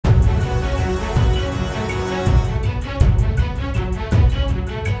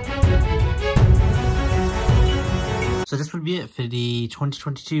So this would be it for the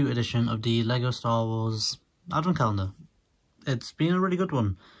 2022 edition of the LEGO Star Wars Advent Calendar. It's been a really good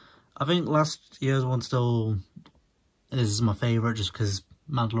one. I think last year's one still is my favourite just because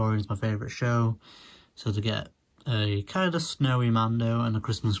Mandalorian is my favourite show. So to get a kind of snowy Mando and a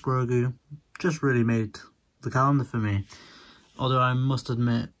Christmas Grogu just really made the calendar for me. Although I must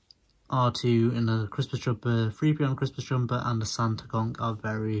admit, R2 in the Christmas jumper, 3PO in the Christmas jumper, and the Santa Conch are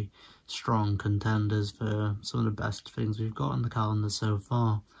very strong contenders for some of the best things we've got on the calendar so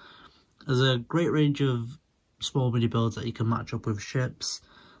far. There's a great range of small mini builds that you can match up with ships,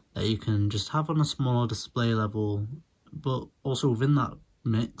 that you can just have on a smaller display level, but also within that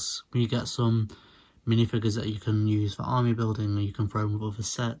mix, you get some minifigures that you can use for army building, or you can throw in with other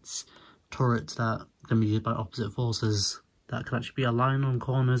sets, turrets that can be used by opposite forces, that can actually be aligned on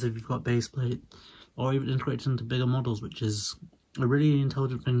corners if you've got base plate, or even integrated into bigger models, which is a really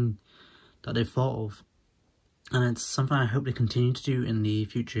intelligent thing that they've thought of. And it's something I hope they continue to do in the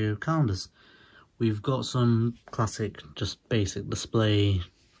future calendars. We've got some classic, just basic display,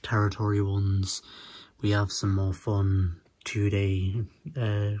 territory ones. We have some more fun 2-day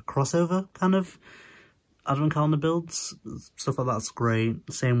crossover kind of Advent Calendar builds. Stuff like that's great.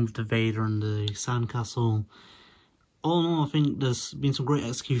 Same with the Vader and the Sandcastle. All in all, I think there's been some great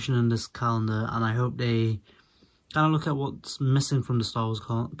execution in this calendar, and I hope they kind of look at what's missing from the Star Wars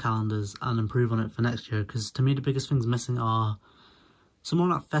calendars and improve on it for next year, because to me the biggest things missing are some more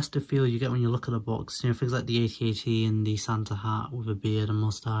that festive feel you get when you look at a box. You know, things like the AT-AT and the Santa hat with a beard and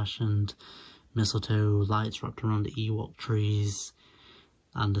mustache and mistletoe lights wrapped around the Ewok trees,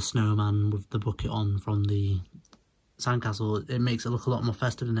 and the snowman with the bucket on from the sandcastle. It makes it look a lot more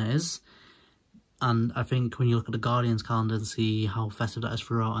festive than it is. And I think when you look at the Guardians calendar and see how festive that is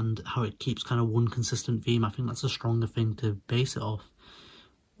throughout and how it keeps kind of one consistent theme, I think that's a stronger thing to base it off.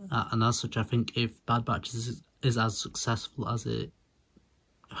 And as such, I think if Bad Batch is as successful as it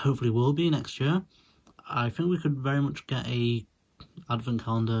hopefully will be next year, I think we could very much get a Advent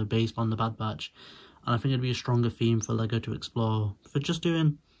calendar based on the Bad Batch. And I think it'd be a stronger theme for LEGO to explore for just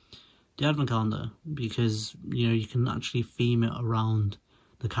doing the Advent calendar, because, you know, you can actually theme it around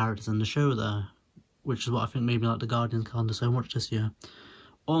the characters in the show there, which is what I think made me like the Guardians calendar so much this year.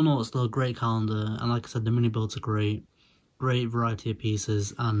 All in all, it's still a great calendar, and like I said, the mini builds are great variety of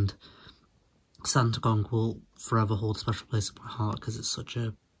pieces, and Santa Conch will forever hold a special place in my heart because it's such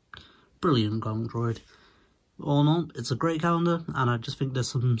a brilliant Gonk droid. All in all, it's a great calendar, and I just think there's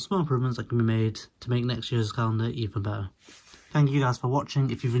some small improvements that can be made to make next year's calendar even better. Thank you guys for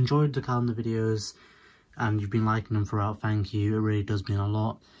watching. If you've enjoyed the calendar videos and you've been liking them throughout, thank you. It really does mean a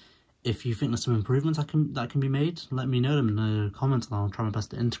lot. If you think there's some improvements that can be made, let me know them in the comments, and I'll try my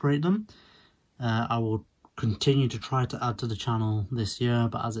best to integrate them. I will continue to try to add to the channel this year,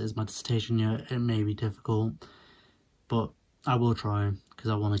 but as it is my dissertation year, it may be difficult. But I will try,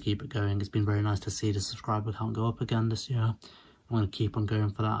 because I want to keep it going. It's been very nice to see the subscriber count go up again this year. I'm going to keep on going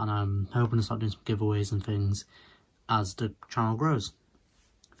for that, and I'm hoping to start doing some giveaways and things as the channel grows.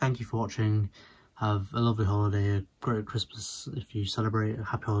 Thank you for watching. Have a lovely holiday, a great Christmas if you celebrate,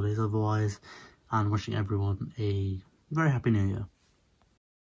 happy holidays otherwise, and wishing everyone a very happy New Year.